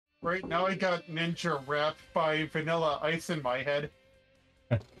Right now I got Ninja Rap by Vanilla Ice in my head.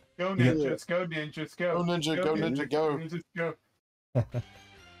 Go ninjas, go ninjas, go. Go ninja, go ninja, go. Ninjas, go. Oh,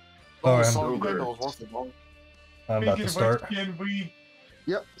 Alright, song that was worth it. I'm about to start. Can we...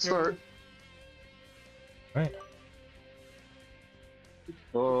 Yep, start. Right.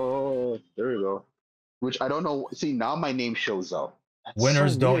 Oh, there we go. Which I don't know. See, now my name shows up. That's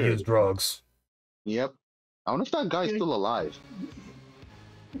Winners so don't weird. use drugs. Yep. I wonder if that guy's still alive.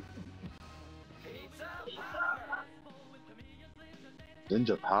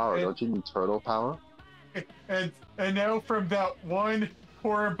 Ninja power, don't you need turtle power? And now from that one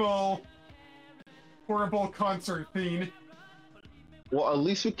horrible concert theme. Well, at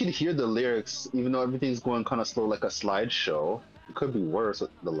least we can hear the lyrics, even though everything's going kind of slow like a slideshow. It could be worse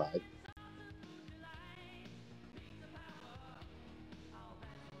with the lag.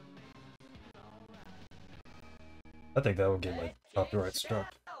 I think that would get like copyright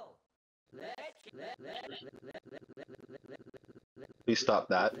struck. Please stop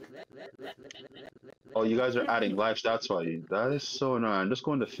that. Oh, you guys are adding lives, that's why that is so annoying. I'm just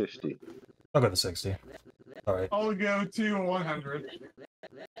going to 50. I'll go to 60. Alright. I'll go to 100.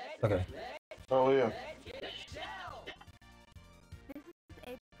 Okay. Oh, yeah.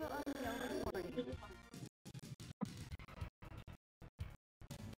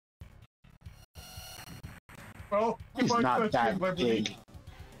 Well, He's not that big.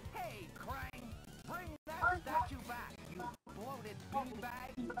 Hey, Krang, bring that statue back, you bloated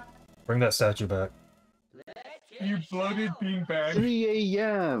beanbag. Bring that statue back. You bloated beanbag. 3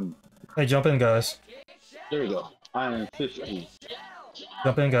 a.m. Hey, jump in, guys. There we go. I am 50.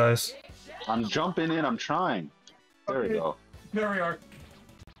 Jump in, guys. I'm jumping in, I'm trying. There we go. There we are.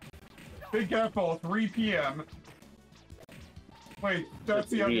 Big Apple, 3 p.m. Wait, that's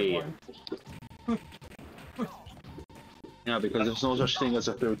the other one. Yeah, because there's no such thing as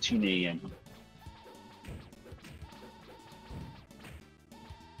a 13 a.m.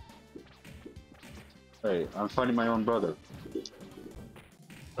 Hey, I'm fighting my own brother.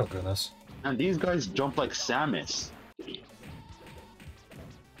 Oh, goodness. And these guys jump like Samus.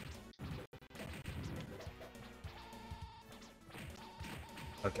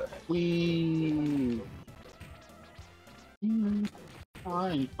 Okay.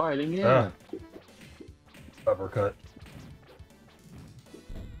 I'm fighting it. Ah. Uppercut.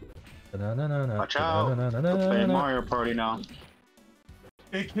 Watch out. We're playing Mario Party now.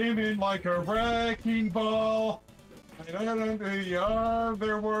 It came in like a wrecking ball. I don't know the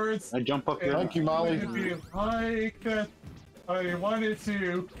other words. I jump up here. Thank you, Molly. It be like that. I wanted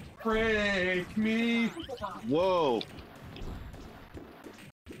to break me. Whoa.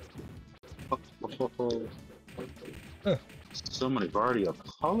 So many variety of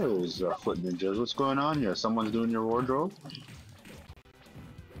colors, Foot Ninjas. What's going on here? Someone's doing your wardrobe?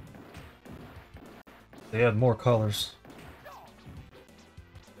 They had more colors.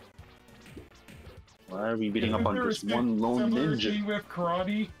 Why are we beating up on just one lone ninja? With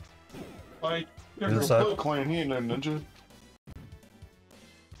karate, like Is there's that- Foot Clan, he ain't no ninja.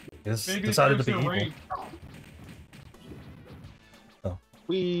 It's maybe decided to there's be a evil. ring.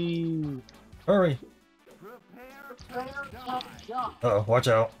 Whee! Hurry! Uh-oh, watch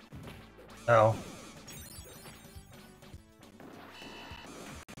out. Ow.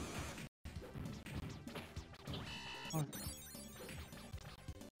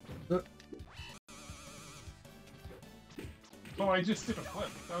 Oh, I just did a flip.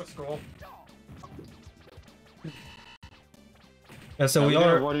 That was cool. And so we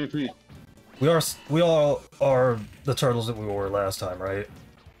all are the turtles that we were last time, right?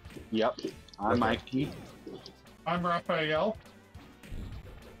 Yep. I'm Okay. Mikey. I'm Raphael.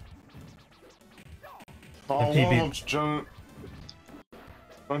 Oh, And one PB. of them's Joan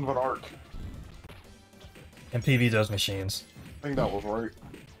Van Ark. And PB does machines. I think that was right.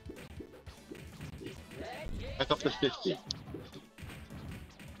 Back up to 50.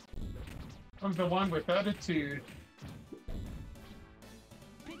 I'm the one with attitude.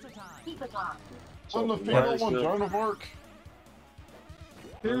 On the female one, Joan of Arc.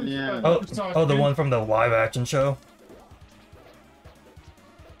 There's Yeah. Oh, the one from the live action show?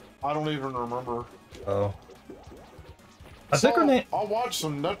 I don't even remember. Oh. I think her name. I watched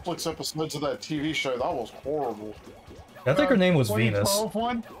some Netflix episodes of that TV show. That was horrible. I think her name was Venus. 2012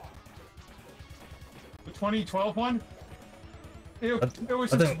 one? The 2012 one? It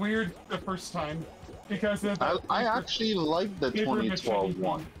was I just think- weird the first time. Because of I actually like the Paper mache 2012 thing.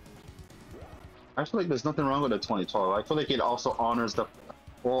 one. I feel like there's nothing wrong with the 2012. I feel like it also honors the...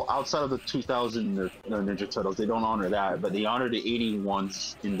 Well, outside of the 2000 Ninja Turtles, they don't honor that, but they honor the 80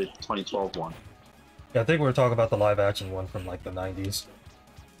 ones in the 2012 one. Yeah, I think we were talking about the live action one from like the 90s.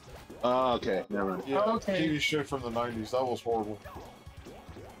 Oh, okay, never mind. Yeah, Okay. TV show from the 90s. That was horrible.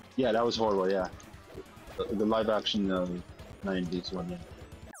 Yeah, that was horrible. Yeah, the live action 90s one. Yeah.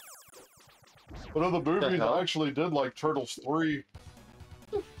 But of the movies, hell? I actually did like Turtles 3.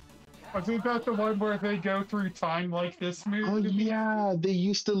 Wasn't that the one where they go through time like this movie? Oh yeah, they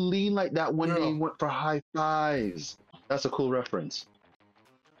used to lean like that when they Yeah. went for high fives. That's a cool reference.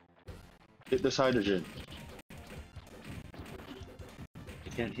 Hit this hydrogen. I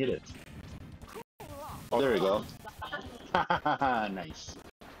can't hit it. Oh, there we go. Nice.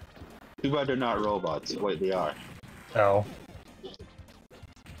 Too bad they're not robots. Wait, they are. Ow.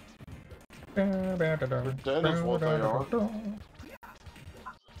 Dead is what they are.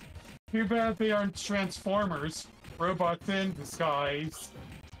 Too bad they aren't Transformers. Robots in disguise.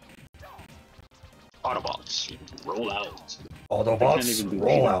 Autobots, roll out. Autobots,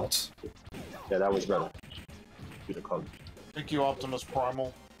 roll out. Yeah, that was better. Should have called. Thank you, Optimus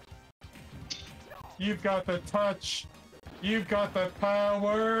Primal. You've got the touch. You've got the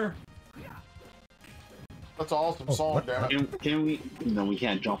power. That's an awesome song, damn it. Can we? No, we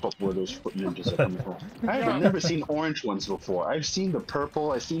can't jump up where those foot ninjas are coming from. I've never seen orange ones before. I've seen the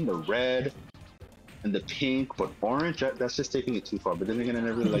purple, I've seen the red, and the pink, but orange, that's just taking it too far. But then again, I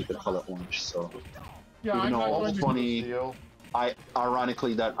never really like the color orange, so. Yeah, Even I'm though not it's going to... funny, Deal.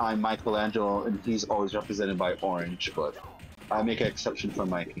 ironically that I'm Michelangelo and he's always represented by orange, but I make an exception for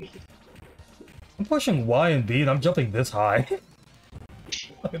Mikey. I'm pushing Y and B and I'm jumping this high.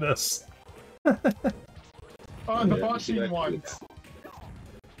 Look at this. Oh, the Yeah, boxing you see that? ones.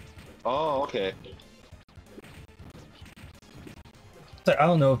 Oh, okay. So I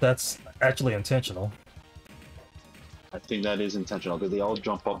don't know if that's actually intentional. I think that is intentional because they all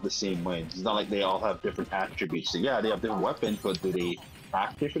jump up the same way. It's not like they all have different attributes. So yeah, they have different weapons, but do they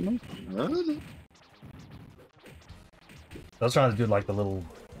act differently? I was trying to do like the little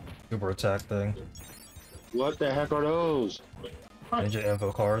super attack thing. What the heck are those? Ninja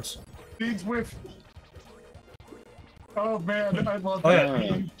info cards. These with... Oh man, I love Oh, that.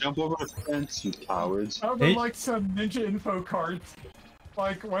 yeah. Jump over the fence, you cowards. I would Hey. like some ninja info cards.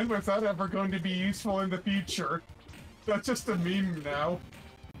 Like, when was that ever going to be useful in the future? That's just a meme now.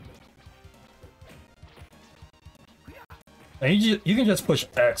 And you can just push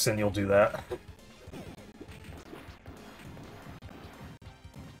X and you'll do that.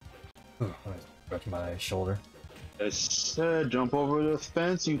 Ooh, let me stretch my shoulder. I said jump over the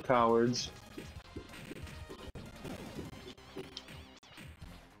fence, you cowards.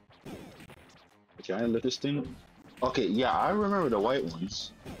 Can I lift this thing? Okay, yeah, I remember the white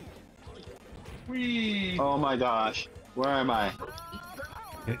ones. Whee! Oh my gosh, where am I?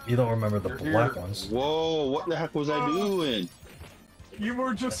 You don't remember the You're black here. ones. Whoa, what the heck was I doing? You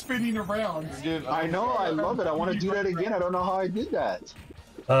were just spinning around. I know, I love it. I want to do that again. I don't know how I did that.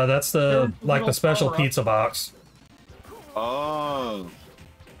 That's the like Little the special power-up. pizza box. Oh,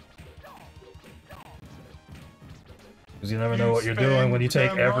 Because you never know what you're doing when you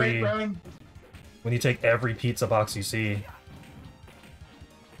take spin every right round. when you take every pizza box you see.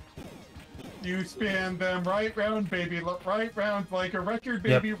 You spin them right round, baby. Look, right round like a record,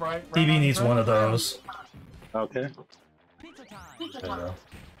 Yep. baby. Right round. TV needs one of round, those. okay. Pizza time. There you go.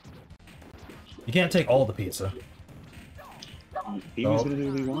 You can't take all the pizza. He Oh, was gonna do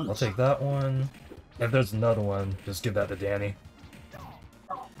what he wants. I'll take that one. If there's another one, just give that to Danny.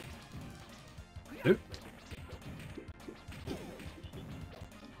 Oop.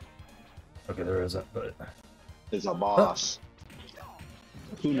 Okay, there isn't, but It's a boss.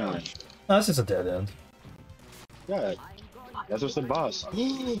 Who knows? no, that's just a dead end. Yeah, that's just a boss.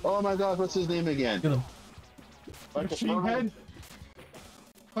 Oh my god, what's his name again? Get him. Machine head.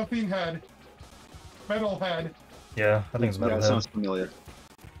 Something head. Metal head. Yeah, I think it's Yeah, Metal that Head. sounds familiar.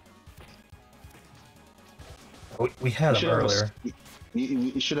 We had He him earlier.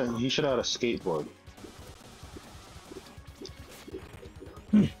 He should have had a skateboard.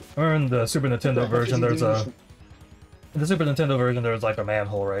 Or in the Super Nintendo heck is version, he there's doing? a... In the Super Nintendo version, there's like a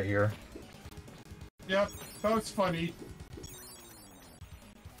manhole right here. Yep, that was funny.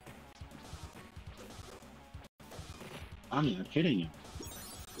 I'm not kidding you.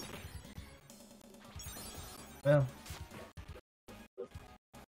 Yeah.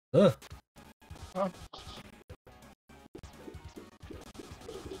 Ugh. Huh?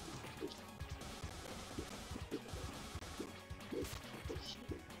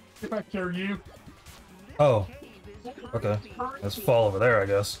 Get back here, you. Oh. Okay. Let's fall over there, I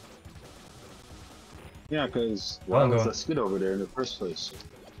guess. Yeah, because Well, why I'm was going- that skid over there in the first place?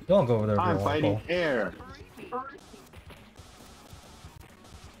 Don't go over there if you I'm don't want to fighting fall. air.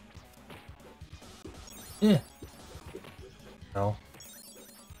 Yeah. No.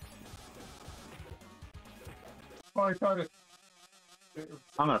 I thought it.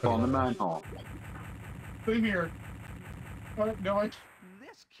 I'm gonna fall in the manhole. Same here. No, I.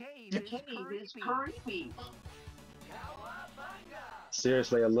 This cave is creepy. Cowabunga!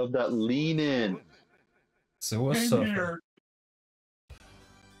 Seriously, I love that lean in. So what's Same up? here.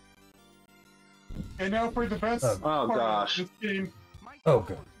 And now for the best Oh, part gosh. of this game. Oh,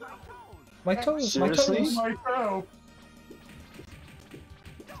 good. My toes, my Seriously? toes. My toe.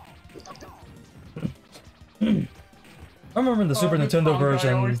 I remember in the Super this Nintendo song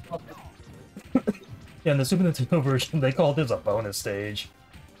guy always version. Yeah, in the Super Nintendo version, they called this a bonus stage.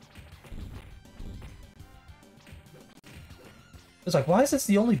 It's like, why is this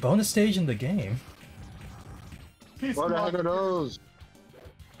the only bonus stage in the game? Pizza What the heck are monsters. those?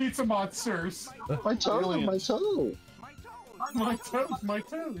 Pizza monsters. My toe, my toe. My toes, my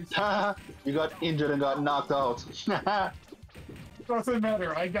toes. Haha, you got injured and got knocked out. Doesn't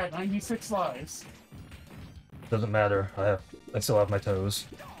matter, I got 96 lives. Doesn't matter. I still have my toes.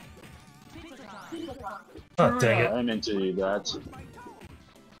 Oh, dang it! I meant to do that.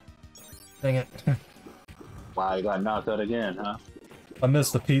 Dang it! Wow, you got knocked out again, huh? I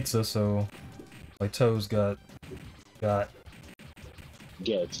missed the pizza, so my toes got.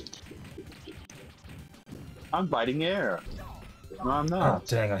 Get. I'm biting air. No, I'm Oh, not.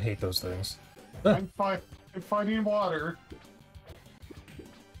 dang! I hate those things. I'm fighting water.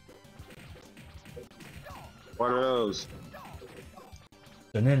 What are those?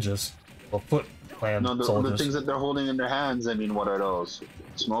 They're ninjas. Well, Foot Clan No, the soldiers. things that they're holding in their hands, I mean, what are those?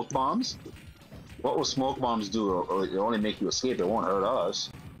 Smoke bombs? What will smoke bombs do? They only make you escape, it won't hurt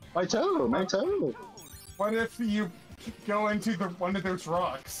us. My toe, my toe. What if you go into one of those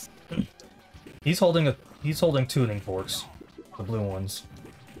rocks? He's holding tuning forks, the blue ones.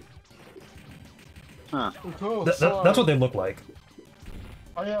 Huh. That's what they look like.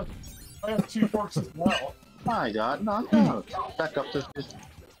 I have 2 forks as well. I got knocked out. Back up to...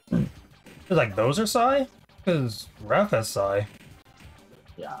 It's like those are Psy, because Raph has Psy.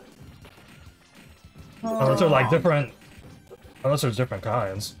 Yeah. Unless they're like different. Unless there's different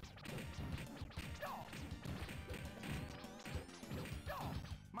kinds.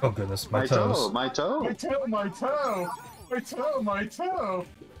 Oh goodness, my toes. My toe. My toe, my toe! My toe, my toe!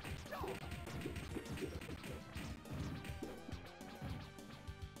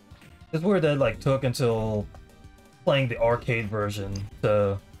 It's weird that it like took until playing the arcade version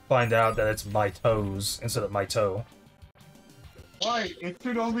to find out that it's my toes instead of my toe. Why? It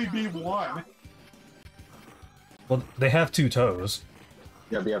should only be one. Well, they have 2 toes.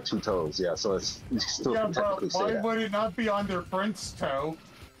 Yeah, they have 2 toes, yeah, so it's you still Yeah, can but technically say why that. would it not be on their friend's toe?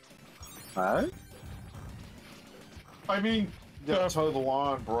 Alright? I mean, You gotta the toe the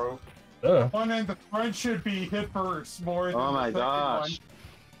line, bro. one and the front should be hit first more than Oh my the second gosh. one.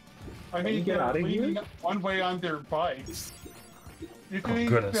 I you mean, get they're out of leaning here? one way on their bikes. You Oh think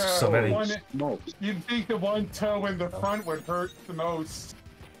goodness, the so many. Smokes. You'd think the one toe in the front would hurt the most.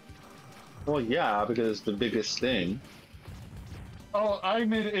 Well, yeah, because it's the biggest thing. Oh,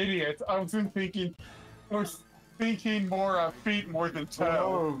 I'm an idiot. I was thinking more feet more than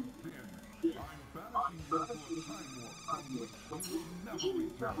toe.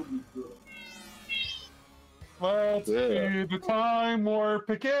 Let's do the time warp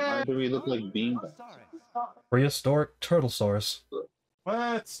Why again. do we look like beanbags? Prehistoric Turtlesaurus.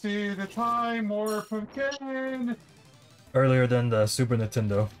 Let's do the time warp again. Earlier than the Super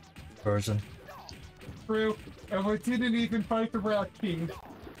Nintendo version. True. And we didn't even fight the Rat King.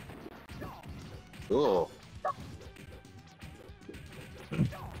 Cool.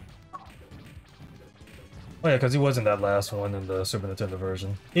 Oh yeah, because he wasn't that last one in the Super Nintendo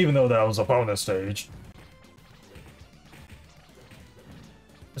version. Even though that was a bonus stage.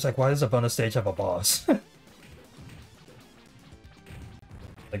 It's like, why does a bonus stage have a boss? Like,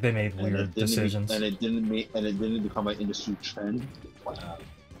 they made weird decisions. And it didn't become an industry trend. Wow.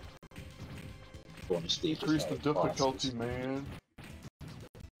 Bonus stages Increase the have difficulty, bosses. man.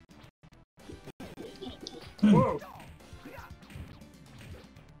 Whoa.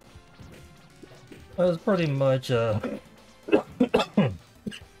 It was pretty much, back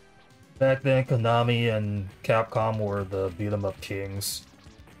then, Konami and Capcom were the beat-em-up kings.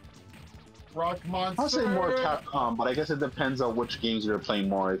 Rock monster. I'll say more Capcom, but I guess it depends on which games you're playing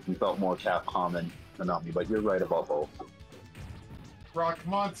more. If you felt more Capcom and Konami, but you're right about both. Rock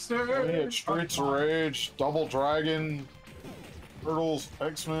monster. We had Streets of Rage, Double Dragon, Turtles,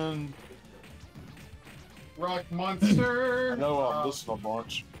 X-Men. Rock monster. I know I'm missing a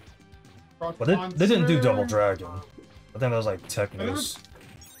bunch. Rock But they didn't do Monster. Double Dragon. I think that was like Technos.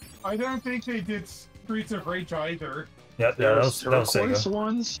 I don't think they did Streets of Rage either. Yeah, that was turquoise Sega.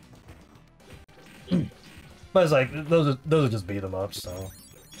 ones. But it's like those are just beat 'em ups, so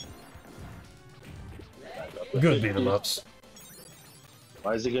good beat 'em ups.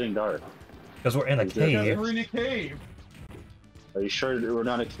 Why is it getting dark? Because we're in a Because cave. we're in a cave. Are you sure that we're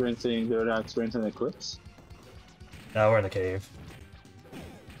not experiencing an eclipse? Now we're in a cave.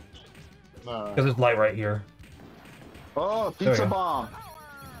 No. Because it's light right here. Oh, There we pizza go. bomb!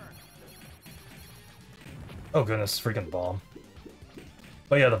 Oh goodness, freaking bomb.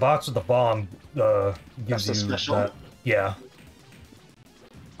 But yeah, the box with the bomb gives That's the you special? that. Yeah.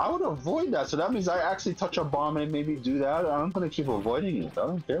 I would avoid that, so that means I actually touch a bomb and maybe do that. I'm gonna keep avoiding it. I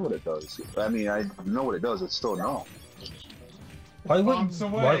don't care what it does. I mean, I know what it does, it's still no. Why wouldn't Bombs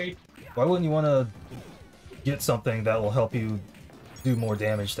away. why wouldn't you want to get something that will help you do more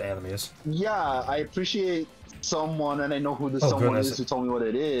damage to enemies? Yeah, I appreciate someone, and I know who the Oh, someone goodness. is who told me what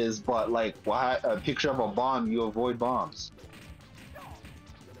it is, but like, why a picture of a bomb, you avoid bombs.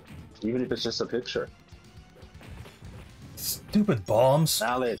 Even if it's just a picture. Stupid bombs.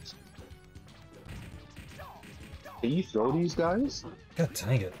 Alex. Can you throw these guys? God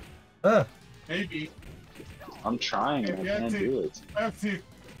dang it. Ah, Maybe. I'm trying, and I Yeah, can't dude. do it. I have to.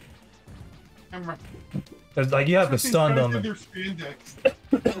 I'm 'cause, like you have to These stun guys them. did their spandex.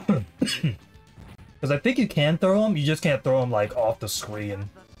 Because I think you can throw them, you just can't throw them like off the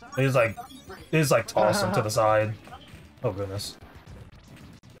screen. They just like toss them to the side. Oh goodness.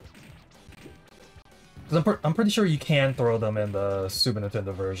 Because I'm pretty sure you can throw them in the Super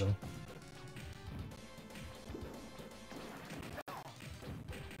Nintendo version.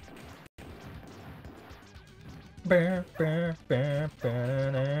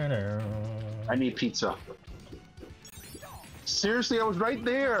 I need pizza. Seriously, I was right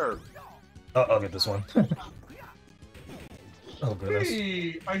there. Oh, I'll get this one. Oh goodness.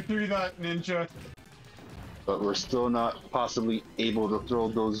 Hey, I threw that ninja. But we're still not possibly able to throw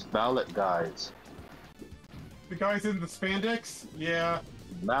those ballot guys. The guys in the spandex? Yeah.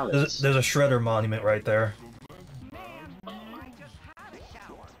 Ballots. There's a Shredder monument right there. Man, I just had a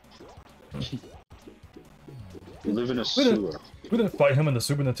shower. We live in a We didn't- sewer. We didn't fight him in the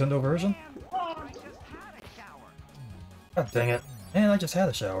Super Nintendo version. I just had a shower. God dang it. Man, I just had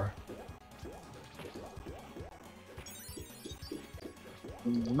a shower.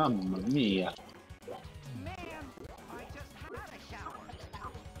 Mamma mia. Man, I just had a shower.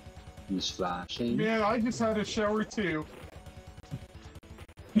 He's flashing. Man, I just had a shower too.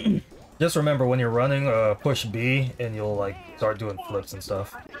 Just remember when you're running, push B and you'll like start doing flips and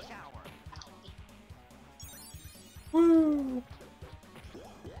stuff. Had a shower. Woo!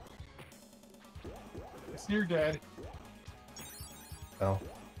 Yes, you're dead. Oh,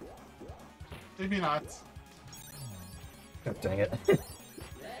 Maybe not. god dang it.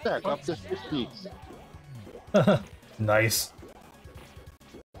 Back up to 50. Nice.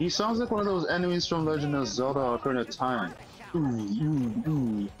 He sounds like one of those enemies from Legend of Zelda Ocarina of Time. Ooh, ooh,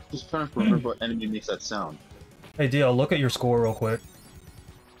 ooh. Just trying to remember what enemy makes that sound. Hey DL, look at your score real quick.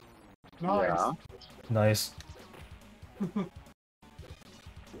 Nice. Yeah. Nice.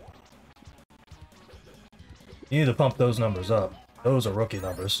 You need to pump those numbers up. Those are rookie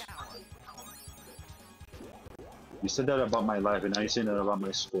numbers. You said that about my life, and now you're saying that about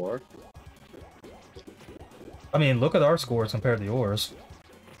my score? I mean, look at our scores compared to yours.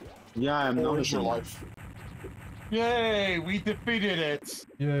 Yeah, I'm Or is your noticing. life? Yay, we defeated it.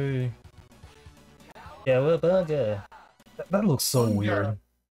 Yay. Yeah, well, bugger. That looks so Yeah. weird.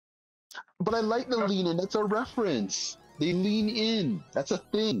 But I like the lean in. That's a reference. They lean in. That's a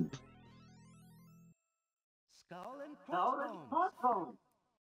thing. Skull and crossbones.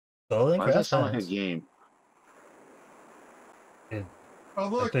 Golden Why does that sound like a Crossbones. game? Oh I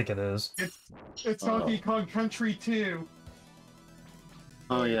look, think it is. it's Donkey Kong Country 2.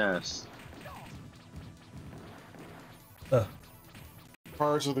 Oh, yes.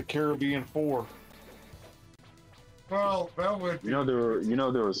 Pirates of the Caribbean 4. Well, that would be. You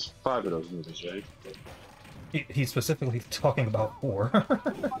know there was 5 of those movies, right? He's specifically talking about 4.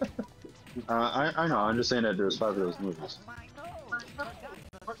 I know. I'm just saying that there's 5 of those movies. My nose.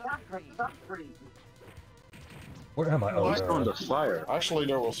 Forgot the sunscreen. Where am I? Oh, What's on there. the fire? Actually,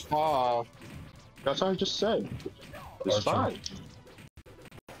 there was 5. That's what I just said. There's Archer. 5.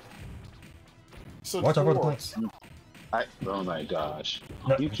 Said Watch out for the 4. planks. Oh my gosh.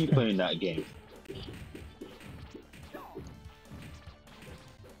 No. You keep playing that game.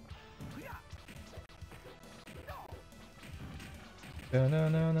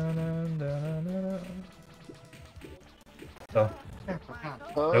 Oh,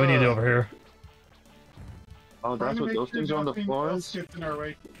 what do we need to do over here? Oh, that's what those things are on the floors? Gets in our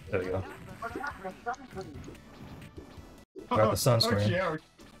way. There we go. Oh, Got the sunscreen. yeah.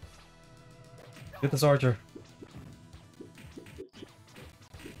 Get this archer.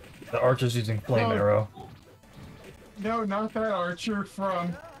 The archer's using flame No. arrow. No, not that Archer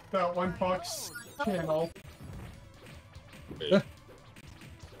from that one Fox channel.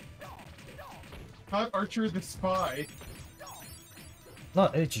 Not Archer the Spy.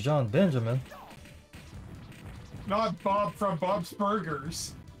 Not H. John Benjamin. Not Bob from Bob's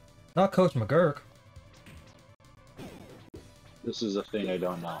Burgers. Not Coach McGurk. This is a thing I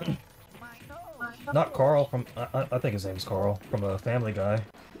don't know. Not Carl from... I think his name's Carl, from Family Guy.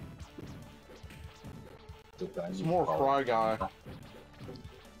 It's more Fry Guy.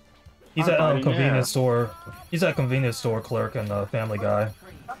 He's I'm at finding convenience store. He's at convenience store clerk in Family Guy.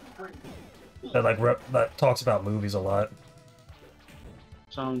 That that talks about movies a lot.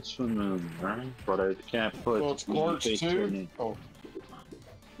 Sounds familiar, but I can't put. So it's Clerks face to too? it. Oh,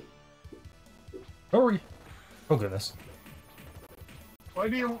 Hurry! Oh goodness. Why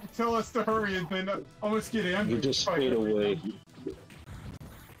do you tell us to hurry and then almost get ambushed? You just by fade away. everything?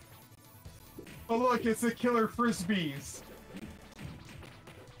 Oh look, it's the killer frisbees.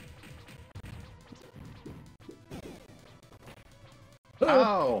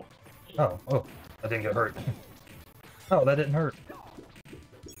 Ow! Oh, I didn't get hurt. Oh, that didn't hurt.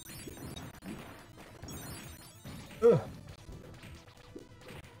 Ugh.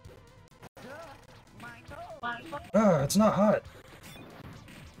 Ah, it's not hot.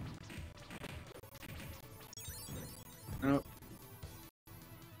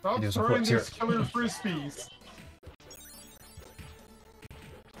 Stop do some throwing flips those here. killer frisbees.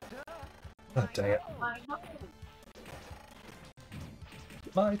 Oh, dang it.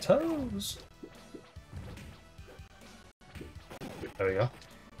 My toes! There we go.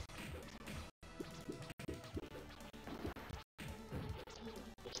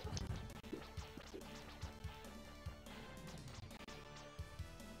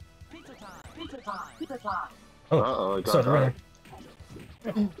 Oh, Uh-oh, I got started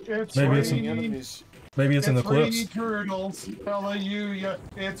that. running. It's Maybe it's raining. enemies. Maybe it's in the raining clips. turtles. Hallelujah.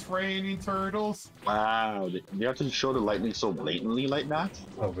 It's raining turtles. Wow, they have to show the lightning so blatantly like that?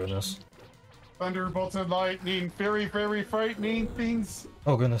 Oh goodness. Thunderbolts and lightning. Very, very frightening things.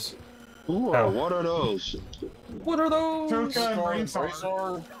 Oh goodness. Ooh, Ow. what are those? What are those? Toka and Star Rainstar.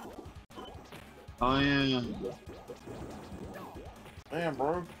 Razor. Oh yeah. Damn,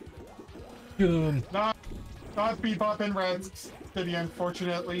 bro. Not Bebop and Red's City,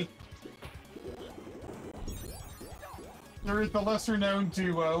 unfortunately. They're the lesser-known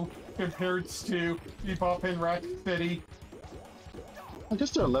duo compared to Bebop and Rat City. I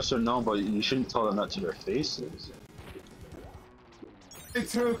guess they're lesser known, but you shouldn't tell them that to their faces.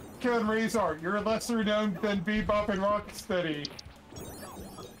 It's Toka and Razor. You're lesser known than Bebop and Rocksteady.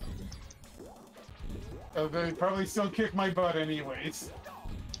 They probably still kick my butt anyways.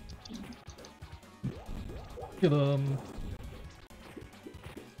 Get 'em.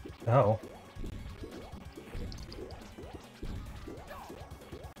 Ow.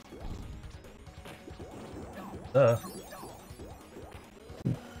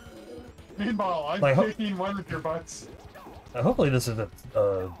 Meanwhile, I'm Like, kicking one of your butts. Hopefully this isn't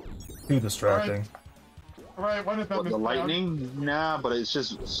too distracting. Alright, one of them What, is the down. lightning? Nah, but it's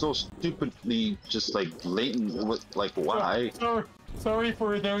just so stupidly just like blatant with like why? So, sorry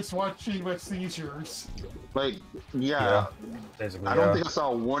for those watching with seizures. Like yeah. Basically, I don't yeah. think I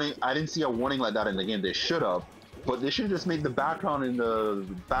saw a warning. I didn't see a warning like that in the game. They should have. But they should have just made the background in the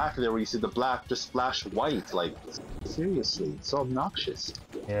back there where you see the black just splash white. Like, seriously, it's so obnoxious.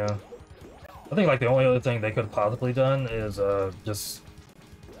 Yeah. I think like the only other thing they could have possibly done is just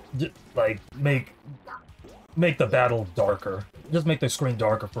like make the battle darker. Just make the screen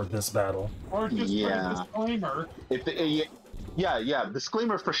darker for this battle. Or just put Yeah. a disclaimer. If the, yeah,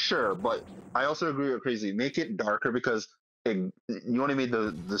 disclaimer for sure. But I also agree with Crazy. Make it darker because you only made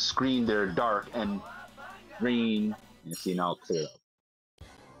the screen there dark and green. You see now clear up.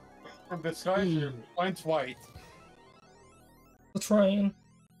 And the sky here, mine's white. The train.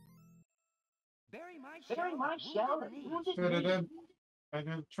 Bury my shell. Da-da-da. And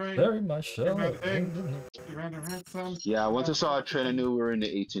then train. Bury my shell. Give it egg. You rather have some. Yeah, once I saw a trend, I knew we were in the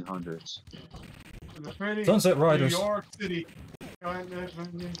 1800s. And the pretty Sunset Riders. New York City. No,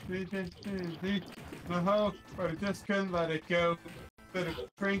 but I just couldn't let it go. But the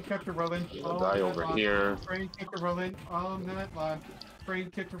train kept it rolling. all Die night over long. here. Train kept it rolling all night long. Train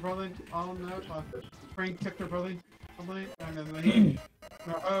kept it rolling all night long. Train kept it rolling all night long.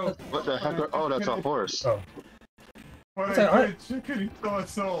 Oh, What the heck? Oh, that's a horse. Oh. what Say, I did, she couldn't kill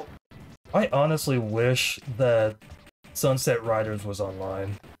us all. I honestly wish that Sunset Riders was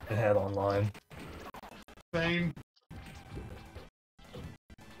online. It had online. Same.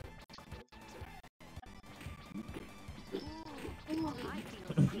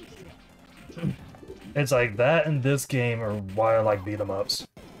 It's like that and this game are why I like beat 'em ups.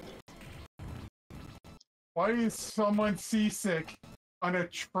 Why is someone seasick on a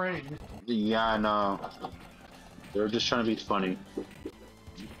train? Yeah, no. They're just trying to be funny.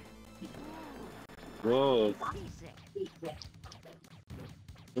 Whoa.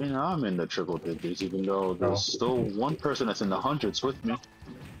 You know, I'm in the triple digits, even though there's still one person that's in the hundreds with me.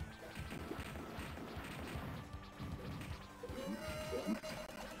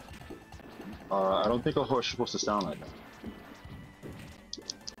 I don't think a horse is supposed to sound like that.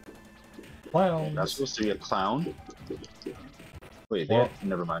 Clowns. That's supposed to be a clown? Wait, Well,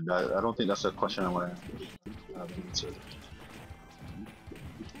 never mind. I don't think that's a question I want to answer.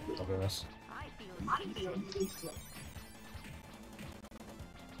 Oh goodness.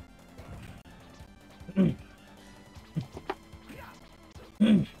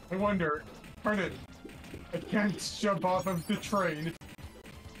 I wonder, Pardon, I can't jump off of the train.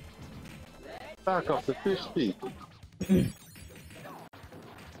 Back off the fish feet.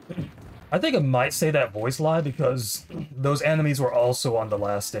 I think it might say that voice lie because those enemies were also on the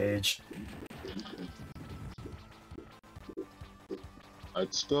last stage.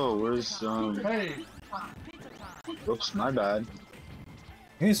 Let's go. Where's Hey, oops, my bad.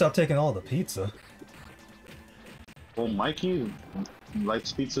 You need to stop taking all the pizza. Well, Mikey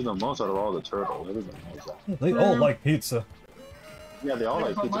likes pizza the most out of all the turtles. Everyone knows that. They all like pizza. Yeah, they all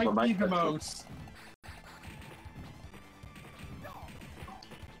like but pizza, but Mikey Mikey the most.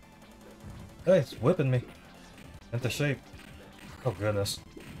 Hey, it's whipping me into shape. Oh goodness.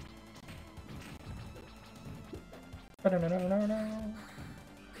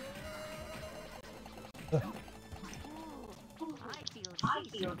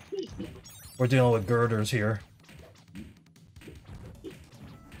 We're dealing with girders here.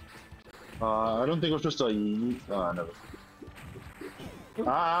 I don't think it was just a. Never.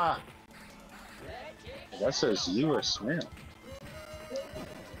 Ah! That says you or Smith.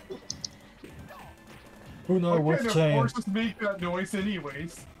 Who knows What what kind of chain? horses make that noise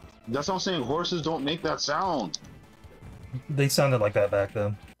anyways? That's what I'm saying. Horses don't make that sound. They sounded like that back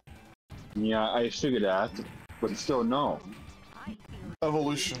then. Yeah, I figured that, but still, no.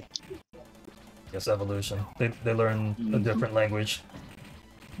 Evolution. Yes, evolution. They learn a different language.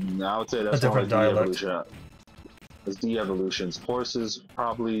 No, I would say that's different dialect. de-evolution. It's de-evolutions. Horses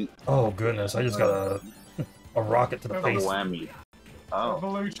probably Oh goodness, I just got a rocket to the a face. whammy. Oh,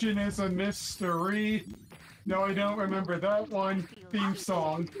 Evolution is a mystery. No, I don't remember that one theme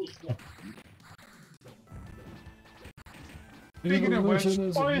song. Speaking of which, Evolution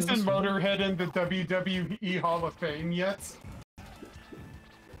is a why isn't mystery. Motorhead in the WWE Hall of Fame yet?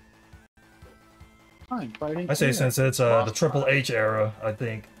 fine. Fighting. I say here. since it's the Triple H era, I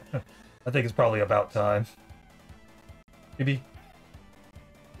think it's probably about time. Maybe.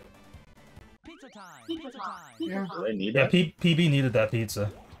 Pizza time! Pizza time! Yeah. Did I need Yeah, that? PB needed that pizza.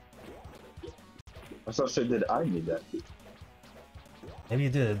 I thought I said, did I need that? Maybe he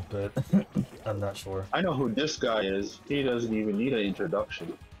did, but I'm not sure. I know who this guy is. He doesn't even need an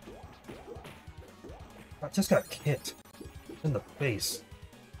introduction. I just got kicked in the face.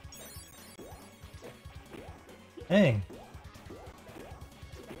 Dang.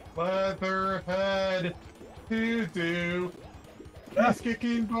 Leatherhead, doo-doo. Ah, He's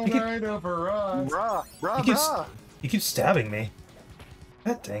kicking butt keep- right over us. Bruh, bruh, He keeps- bruh. He keeps stabbing me.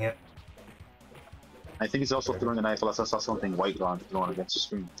 God dang it. I think he's also throwing a knife unless I saw something white on thrown against the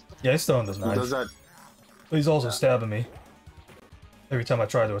screen. Yeah, he's throwing this Who does knife. that? But he's also stabbing me every time I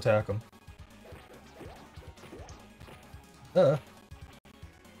try to attack him.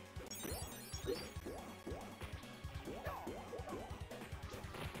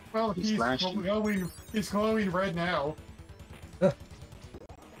 Well, He's he's flashing. glowing. He's glowing red now.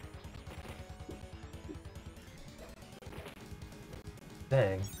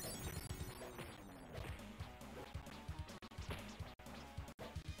 Dang.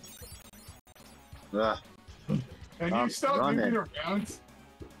 Ugh. And I'm you stop running. moving around.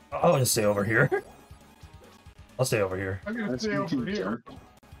 I'll just stay over here. I'll stay over here. I'm gonna That's stay you over too, here.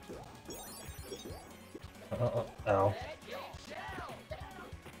 Ow.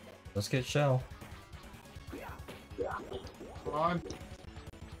 Let's get Shell. Come on.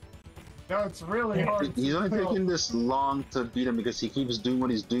 No, it's really hard. He's only to tell. taking this long to beat him because he keeps doing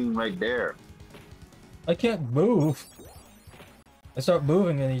what he's doing right there. I can't move. I start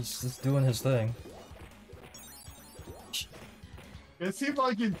moving and he's just doing his thing. Is he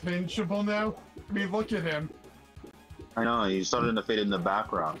like invincible now? I mean, look at him. I know, he's starting to fade in the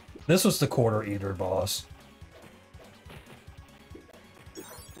background. This was the quarter eater boss.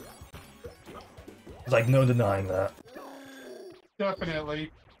 Like, no denying that.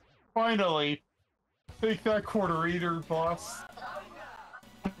 Definitely. Finally. Take that quarter eater, boss.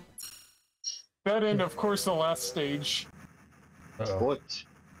 That and of course the last stage. Uh-oh. What?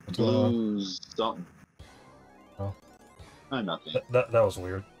 What's going on? Blues something. Oh. Nothing. That was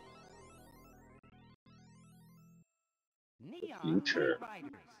weird. Neon Future. Riders.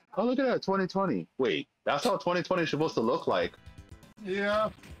 Oh, look at that, 2020. Wait, that's how 2020 is supposed to look like. Yeah,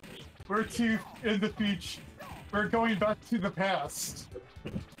 we're too in the future. We're going back to the past.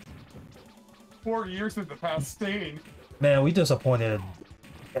 4 years in the past, staying. Man, we disappointed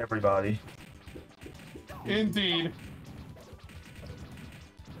everybody. Indeed.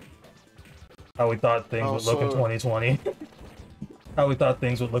 How we thought things would look in 2020. How we thought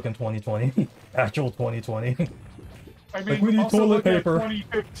things would look in 2020. Actual 2020. I mean, Like, we need also toilet look at paper.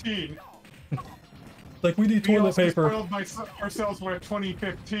 2015. Like, we need We toilet also paper. spoiled ourselves with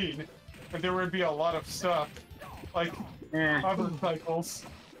 2015, and there would be a lot of stuff, like other cycles.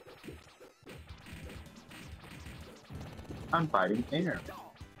 I'm fighting air.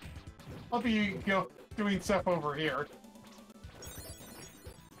 I'll be doing stuff over here.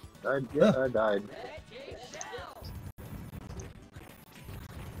 I died.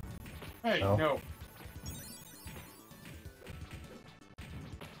 Hey, No. no.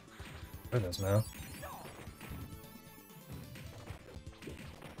 Goodness, man.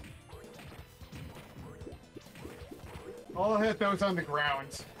 I'll hit those on the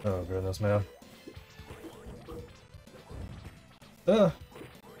ground. Oh, goodness, man.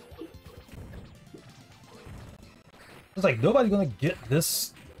 It's like, nobody gonna get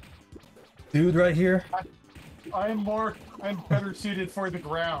this dude right here? I'm better suited for the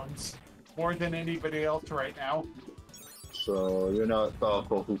grounds, more than anybody else right now. So you're not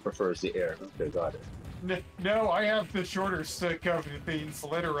Falco who prefers the air. Okay, got it. No, I have the shorter stick of the things,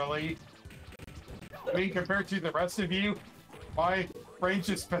 literally. I mean, compared to the rest of you, my range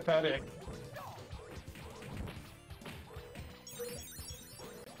is pathetic.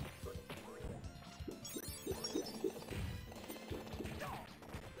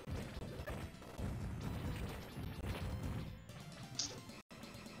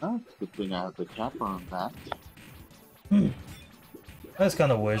 Oh, good thing I have the cap on that. I just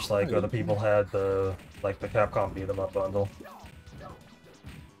kind of wish, like, other people had the Capcom beat 'em up bundle.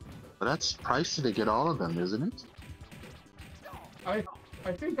 But that's pricey to get all of them, isn't it? I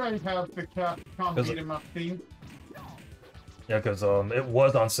think I have the Capcom Is it- beat 'em up theme. Yeah, because it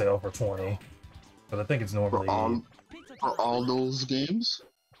was on sale for 20, but I think it's normally For all those games?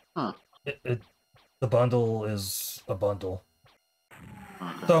 Huh. the bundle is a bundle. Okay.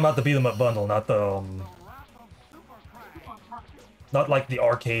 Talking about the beat 'em up bundle, not the not like the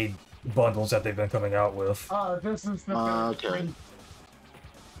arcade bundles that they've been coming out with. This is the Okay.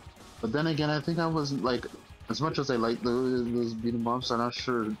 But then again, I think I wasn't like, as much as I like those beat 'em ups, I'm not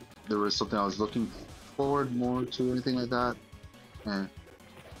sure there was something I was looking forward more to, anything like that. Eh.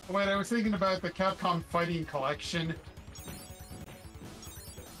 Wait, I was thinking about the Capcom Fighting Collection.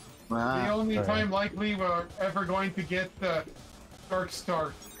 The Ah, only okay. time likely we're ever going to get the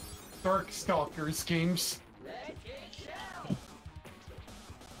Darkstalkers games.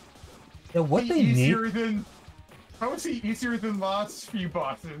 Yeah, what they need. Easier than... How is he easier than the last few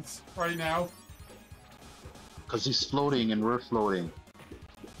bosses right now? because he's floating and we're floating.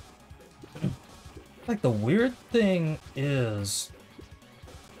 Like, the weird thing is,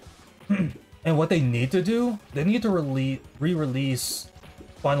 and what they need to do, they need to re-release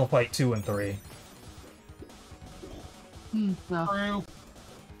Final Fight 2 and 3. No, True.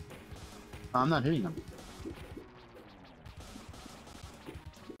 I'm not hitting him.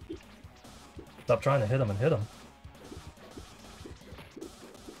 Stop trying to hit him and hit him.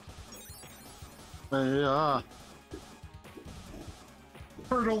 Yeah.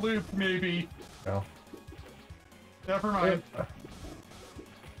 Turtle loop, maybe. No. Never mind.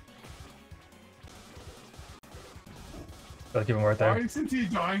 Gotta keep him right there. Why isn't he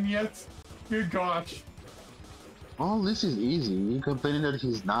dying yet? Good gosh. Oh, this is easy. You complaining that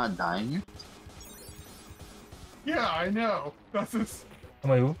he's not dying yet? Yeah, I know. That's just... I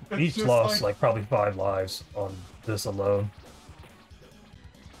mean, It's each just lost like- like probably 5 lives on this alone.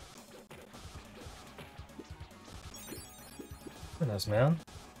 Goodness, man.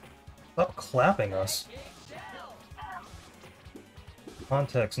 Stop clapping us.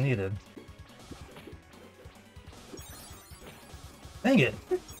 Context needed. Dang it!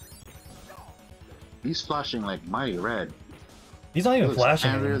 He's flashing like mighty red. He's not even Looks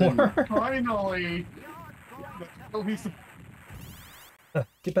flashing angrier than- anymore. Finally! Oh, he's...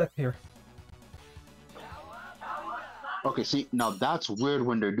 Get back here. Okay, see, now that's weird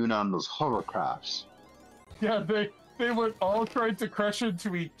when they're doing that on those hovercrafts. Yeah, they would all try to crash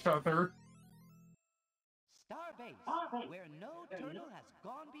into each other. where no turtle has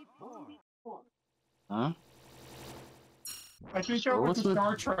gone before. Huh? I think that was a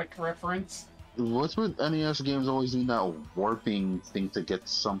Star Trek reference. What's with NES games always doing that warping thing to get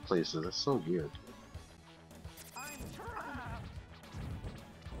some places? That's so weird.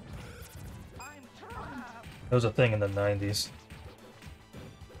 It was a thing in the 90s.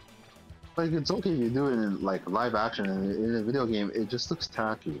 Like, it's okay if you do it in like live action, and in a video game it just looks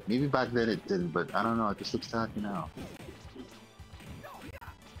tacky. Maybe back then it didn't, but I don't know, it just looks tacky now.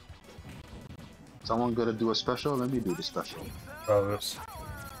 Someone gonna do a special? Let me do the special. Oh, oops.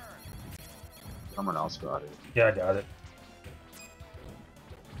 Someone else got it. Yeah, I got it.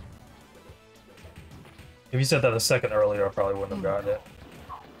 If you said that a second earlier, I probably wouldn't have gotten it.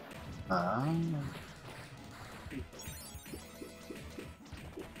 Ah.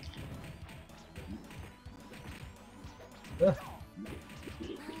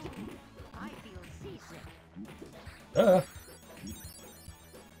 I feel seasick.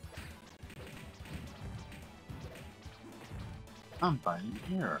 I'm fine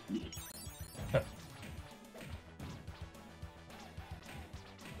here.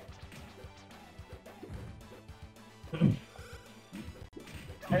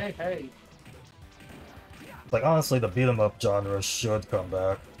 Hey. Like, honestly, the beat 'em up genre should come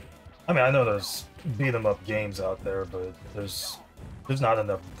back. I mean, I know there's beat 'em up games out there, but there's not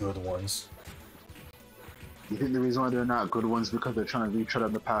enough good ones. You think the reason why they're not good ones is because they're trying to retread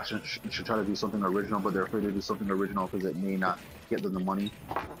on the past and should try to do something original, but they're afraid to do something original because it may not get them the money?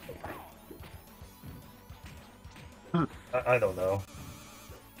 I don't know.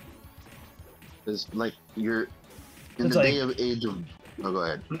 It's like you're in It's the like- day of age of. Oh, go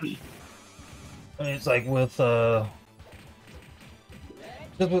ahead. I mean, it's like with just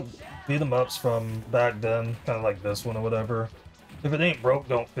with beat 'em ups from back then, kind of like this one or whatever. If it ain't broke,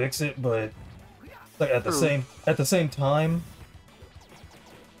 don't fix it. But like at the same time,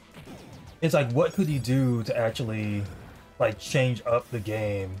 it's like, what could you do to actually like change up the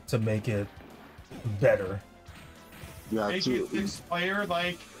game to make it better? Yeah, Make it 6-player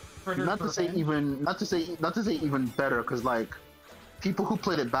like Critters not to say even better, because like people who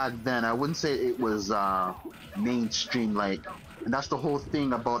played it back then, I wouldn't say it was mainstream, like, and that's the whole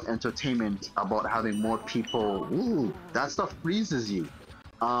thing about entertainment, about having more people. Ooh, that stuff freezes you.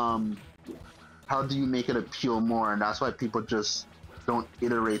 How do you make it appeal more? And that's why people just don't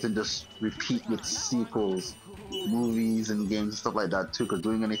iterate and just repeat with sequels, movies and games and stuff like that too, because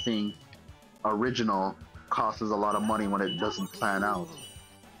doing anything original costs us a lot of money when it doesn't plan out.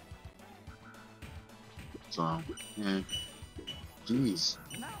 So, yeah. Jeez.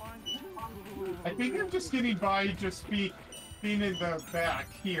 I think I'm just getting by just being in the back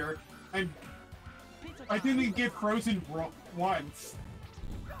here. I didn't get frozen once.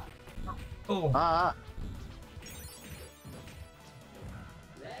 Oh, Ah,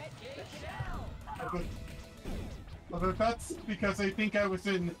 Although that's because I think I was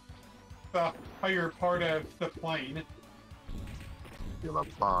in the higher part of the plane. feel a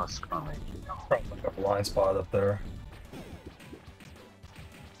boss coming. probably like a blind spot up there.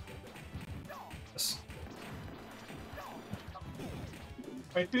 Yes.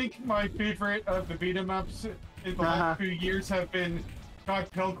 I think my favorite of the beat 'em ups in the last few years have been God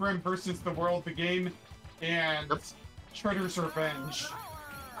Pilgrim versus the World, the game, and Yep. Shredder's Revenge.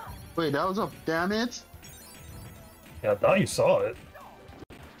 Wait, that was a damn it? Yeah, I thought you saw it.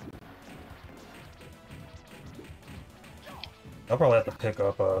 I'll probably have to pick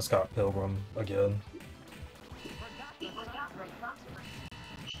up Scott Pilgrim again. You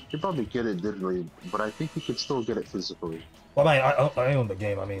probably get it digitally, but I think you could still get it physically. Well, I mean, I own the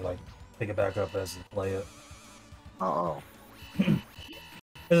game. I mean, like, pick it back up as you play it. Uh-oh.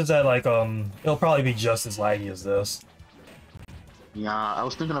 It's that, like, it'll probably be just as laggy as this. Yeah, I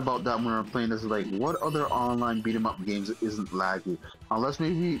was thinking about that when we were playing this. Like, what other online beat 'em up games isn't laggy? Unless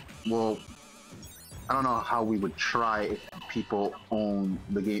maybe, well, I don't know how we would try if people own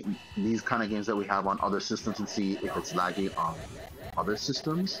the game, these kind of games that we have on other systems, and see if it's laggy on other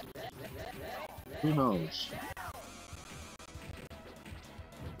systems. Who knows?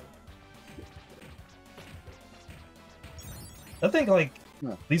 I think, like,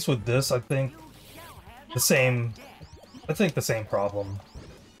 Yeah. at least with this, I think the same problem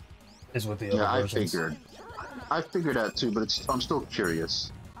is with the other Yeah, versions. I figured that too, but I'm still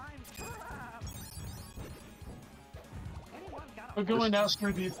curious. We're going out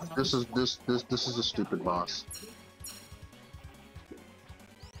through these. This is a stupid boss.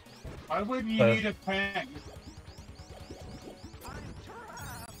 Why would you need a pen?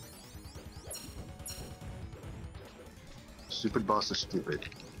 Stupid boss is stupid.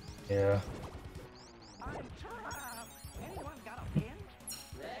 Yeah.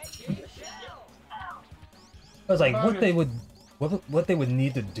 I was like, About what it. they would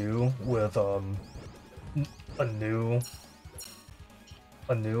need to do with a new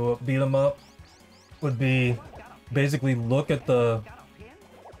beat 'em up would be basically look at the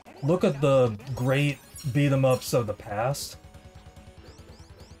great beat 'em ups of the past.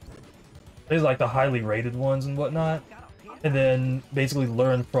 There's like the highly rated ones and whatnot, and then basically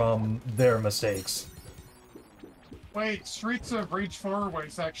learn from their mistakes. Wait, Streets of Rage 4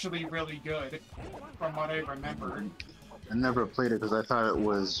 was actually really good, from what I remember. I never played it because I thought it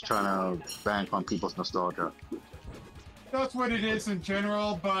was trying to bank on people's nostalgia. That's what it is in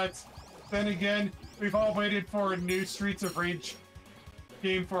general, but then again, we've all waited for a new Streets of Rage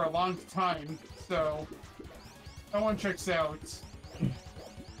game for a long time, so that one checks out.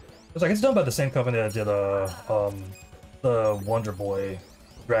 It's like it's done by the same company that did the Wonder Boy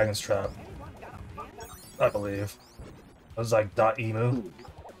Dragon's Trap, I believe. It was like .emu,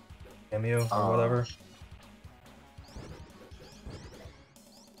 .emu or whatever.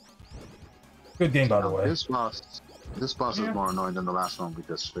 Good game, by the way. This boss is more annoying than the last one we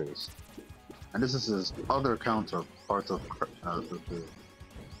just faced. And this is his other counterpart of the...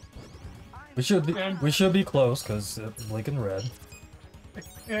 We should be close because it's blinking red.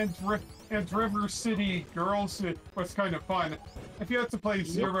 And River City Girls it was kind of fun. If you have to play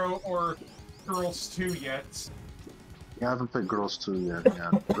Zero or Girls 2 yet. Yeah, I haven't played Girls 2 yet.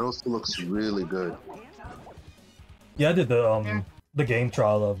 Yeah, Girls 2 looks really good. Yeah, I did the game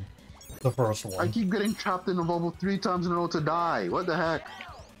trial of the first one. I keep getting trapped in a bubble 3 times in a row to die. What the heck?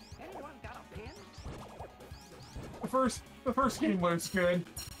 The first game was good.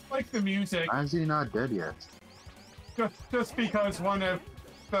 Like the music. Why is he not dead yet? Just because one of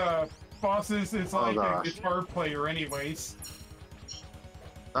the bosses is like a gosh. guitar player anyways.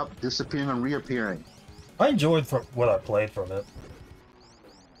 Stop disappearing and reappearing. I enjoyed what I played from it.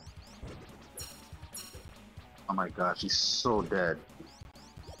 Oh my gosh, he's so dead.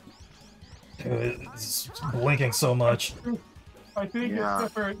 Dude, it's blinking so much. I think Yeah.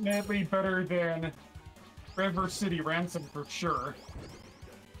 it's definitely better than River City Ransom for sure.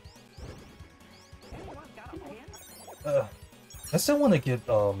 I still want to get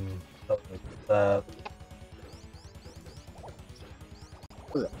that.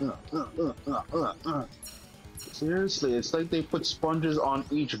 Seriously, it's like they put sponges on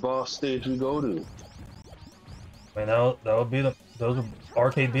each boss stage we go to. I mean, that would be those were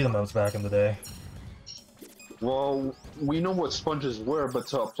arcade beat 'em ups back in the day. Well, we know what sponges were, but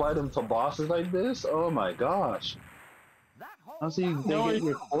to apply them to bosses like this, oh my gosh. How's he get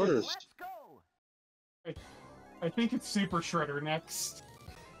your quarters? Let's go. I think it's Super Shredder next.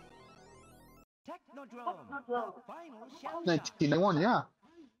 Technodrome. Final shell shot. 1991, yeah.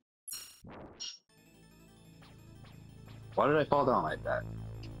 Why did I fall down like that?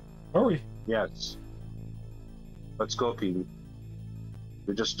 Hurry! Yes. Let's go, Petey.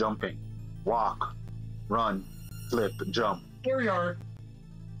 You're just jumping. Walk. Run. Flip. Jump. Here we are.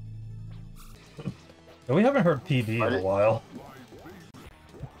 We haven't heard PB in a while.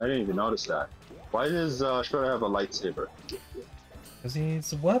 I didn't even notice that. Why does Shredder have a lightsaber? Because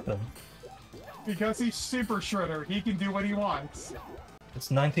he's a weapon. Because he's Super Shredder, he can do what he wants.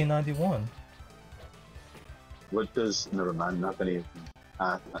 It's 1991. What does... Never mind, I'm not gonna even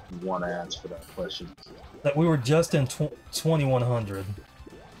want to answer that question. That we were just in 2100.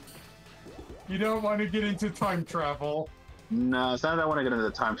 You don't want to get into time travel. No, it's not that I want to get into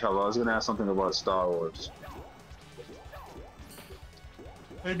time travel. I was gonna ask something about Star Wars.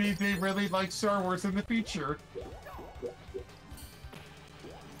 Maybe they really like Star Wars in the future.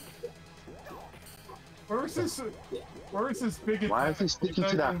 Where is this big? Why is he sticking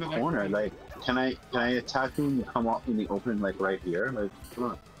to that corner? Like, can I attack you and come out in the open, like right here? Like, come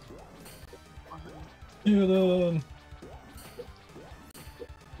on. Yeah,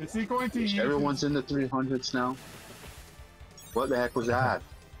 Is he going to use Everyone's in the 300s now. What the heck was that?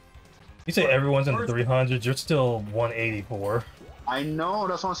 you say everyone's in the 300s, you're still 184. I know,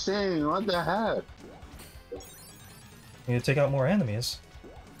 that's what I'm saying. What the heck? You need to take out more enemies.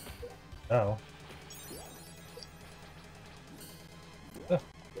 Oh.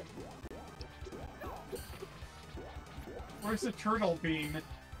 Where's the turtle bean?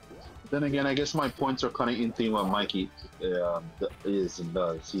 Then again, I guess my points are kind of in theme what Mikey is and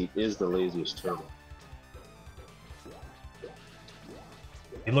does. He is the laziest turtle.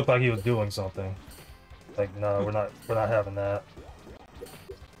 He looked like he was doing something. Like, no, we're not having that.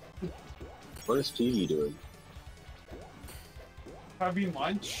 What is TV doing? Having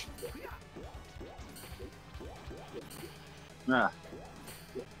lunch? Nah.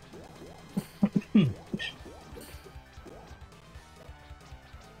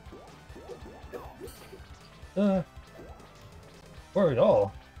 Where are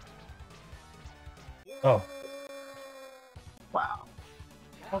y'all? Oh. Wow.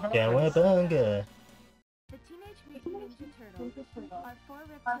 Cowabunga. The Teenage Mutant Ninja Turtles are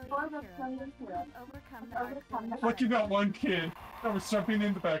four reptilian heroes who have overcome the Ark Village. Look at that one kid that was jumping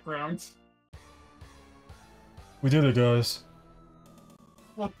in the background. We did it, guys.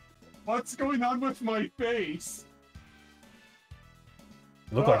 What's going on with my face?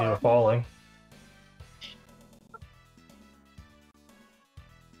 You look like you were falling.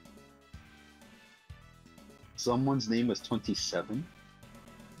 Someone's name is 27.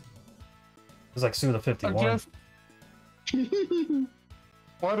 It's like Suda 51.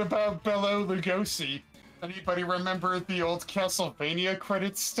 What about Bela Lugosi? Anybody remember the old Castlevania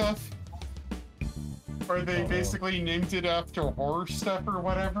credits stuff? Where they basically named it after horror stuff or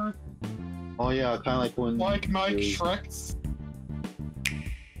whatever? Oh yeah, kind of like when... Like Mike Shrek's